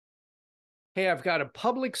Hey, I've got a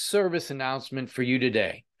public service announcement for you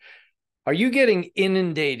today. Are you getting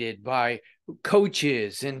inundated by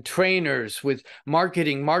coaches and trainers with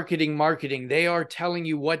marketing, marketing, marketing? They are telling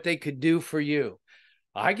you what they could do for you.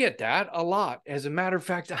 I get that a lot. As a matter of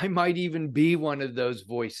fact, I might even be one of those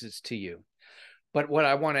voices to you. But what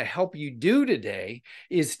I want to help you do today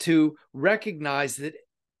is to recognize that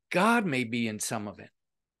God may be in some of it.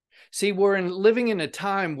 See, we're living in a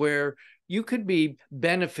time where you could be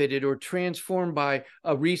benefited or transformed by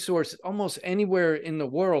a resource almost anywhere in the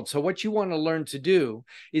world. So what you want to learn to do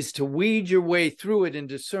is to weed your way through it and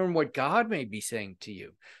discern what God may be saying to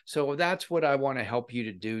you. So that's what I want to help you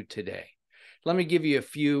to do today. Let me give you a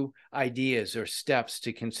few ideas or steps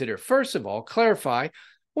to consider. First of all, clarify,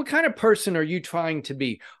 what kind of person are you trying to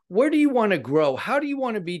be? Where do you want to grow? How do you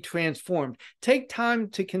want to be transformed? Take time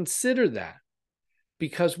to consider that,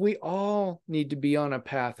 because we all need to be on a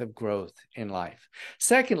path of growth in life.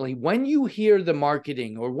 Secondly, when you hear the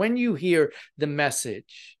marketing or when you hear the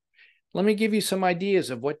message, let me give you some ideas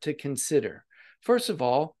of what to consider. First of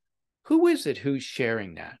all, who is it who's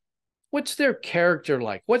sharing that? What's their character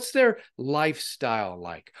like? What's their lifestyle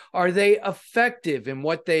like? Are they effective in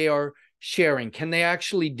what they are sharing? Can they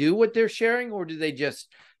actually do what they're sharing, or do they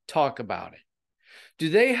just talk about it? Do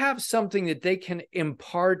they have something that they can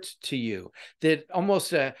impart to you, that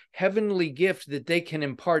almost a heavenly gift that they can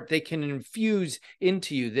impart, they can infuse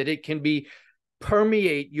into you, that it can be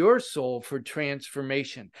permeate your soul for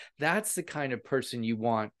transformation? That's the kind of person you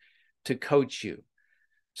want to coach you.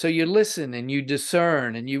 So you listen and you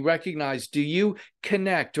discern and you recognize, do you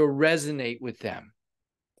connect or resonate with them?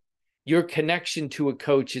 Your connection to a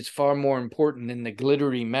coach is far more important than the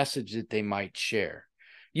glittery message that they might share.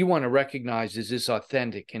 You want to recognize, is this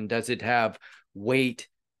authentic and does it have weight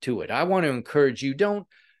to it? I want to encourage you, don't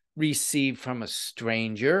receive from a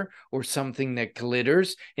stranger or something that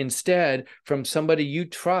glitters. Instead, from somebody you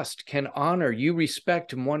trust, can honor, you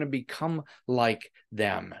respect, and want to become like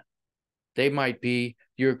them. They might be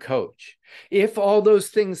your coach. If all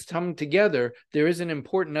those things come together, there is an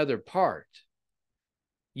important other part.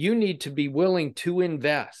 You need to be willing to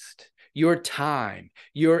invest your time,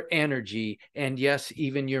 your energy, and yes,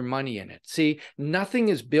 even your money in it. See, nothing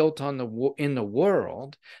is built in the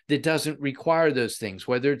world that doesn't require those things,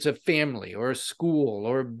 whether it's a family or a school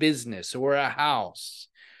or a business or a house,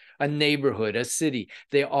 a neighborhood, a city.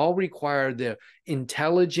 They all require the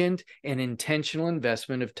intelligent and intentional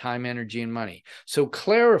investment of time, energy, and money. So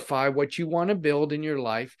clarify what you want to build in your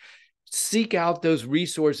life. Seek out those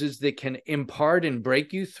resources that can impart and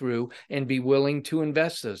break you through, and be willing to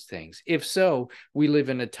invest those things. If so, we live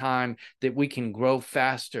in a time that we can grow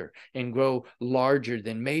faster and grow larger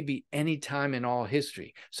than maybe any time in all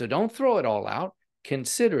history. So don't throw it all out.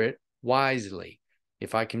 Consider it wisely.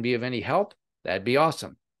 If I can be of any help, that'd be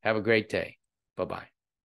awesome. Have a great day. Bye-bye.